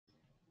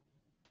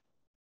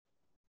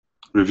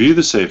Review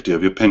the safety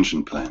of your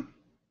pension plan.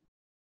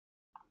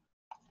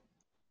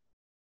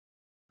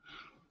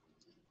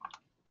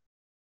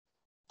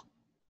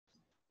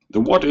 The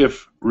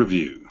what-if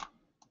review.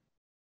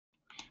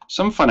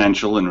 Some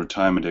financial and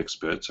retirement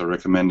experts are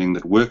recommending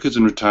that workers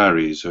and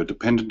retirees who are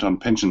dependent on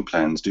pension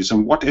plans do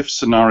some what-if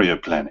scenario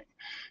planning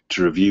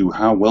to review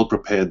how well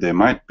prepared they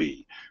might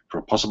be for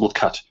a possible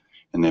cut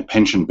in their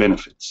pension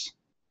benefits.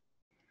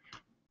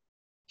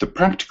 The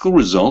practical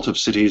result of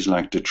cities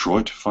like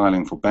Detroit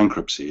filing for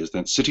bankruptcy is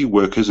that city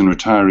workers and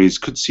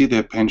retirees could see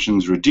their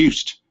pensions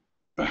reduced,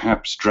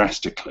 perhaps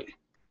drastically.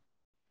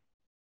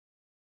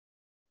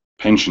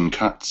 Pension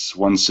cuts.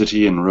 One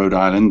city in Rhode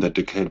Island that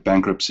declared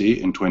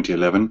bankruptcy in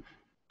 2011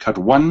 cut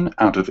 1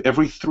 out of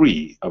every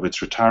 3 of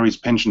its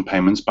retirees' pension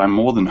payments by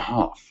more than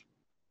half.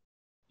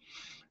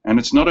 And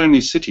it's not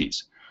only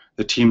cities.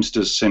 The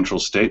Teamsters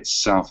Central States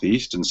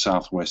Southeast and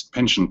Southwest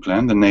Pension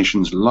Plan, the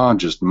nation's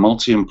largest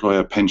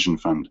multi-employer pension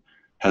fund,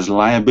 has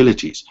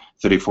liabilities,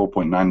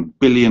 $34.9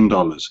 billion,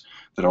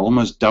 that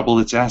almost double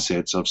its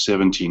assets of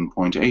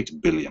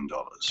 $17.8 billion.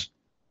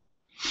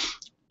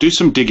 Do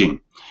some digging.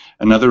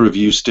 Another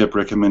review step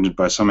recommended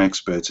by some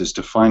experts is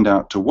to find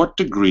out to what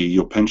degree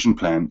your pension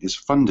plan is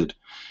funded.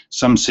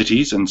 Some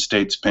cities and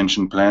states'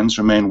 pension plans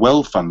remain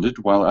well funded,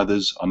 while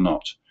others are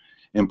not.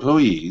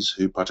 Employees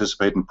who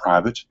participate in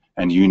private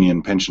and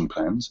union pension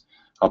plans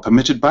are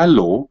permitted by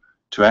law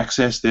to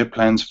access their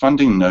plan's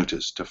funding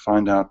notice to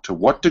find out to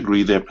what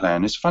degree their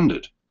plan is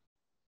funded.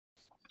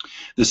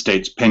 The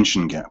state's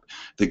pension gap,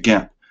 the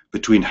gap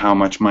between how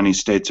much money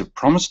states have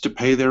promised to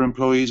pay their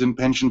employees in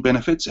pension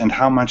benefits and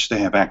how much they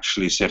have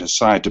actually set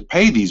aside to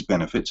pay these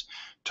benefits,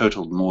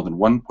 totaled more than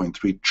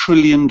 $1.3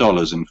 trillion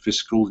in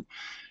fiscal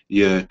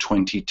year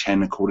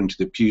 2010, according to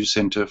the Pew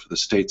Center for the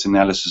State's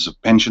Analysis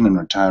of Pension and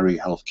Retiree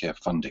Healthcare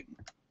Funding.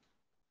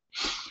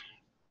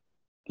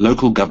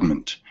 Local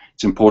government.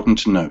 It's important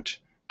to note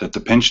that the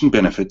pension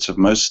benefits of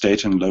most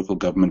state and local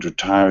government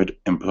retired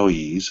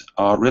employees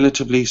are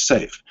relatively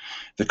safe.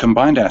 The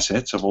combined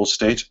assets of all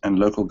state and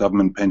local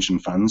government pension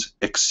funds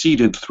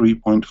exceeded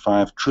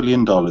 $3.5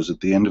 trillion at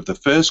the end of the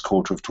first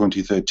quarter of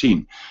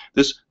 2013.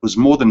 This was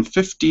more than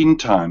 15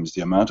 times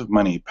the amount of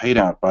money paid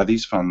out by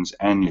these funds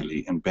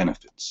annually in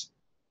benefits.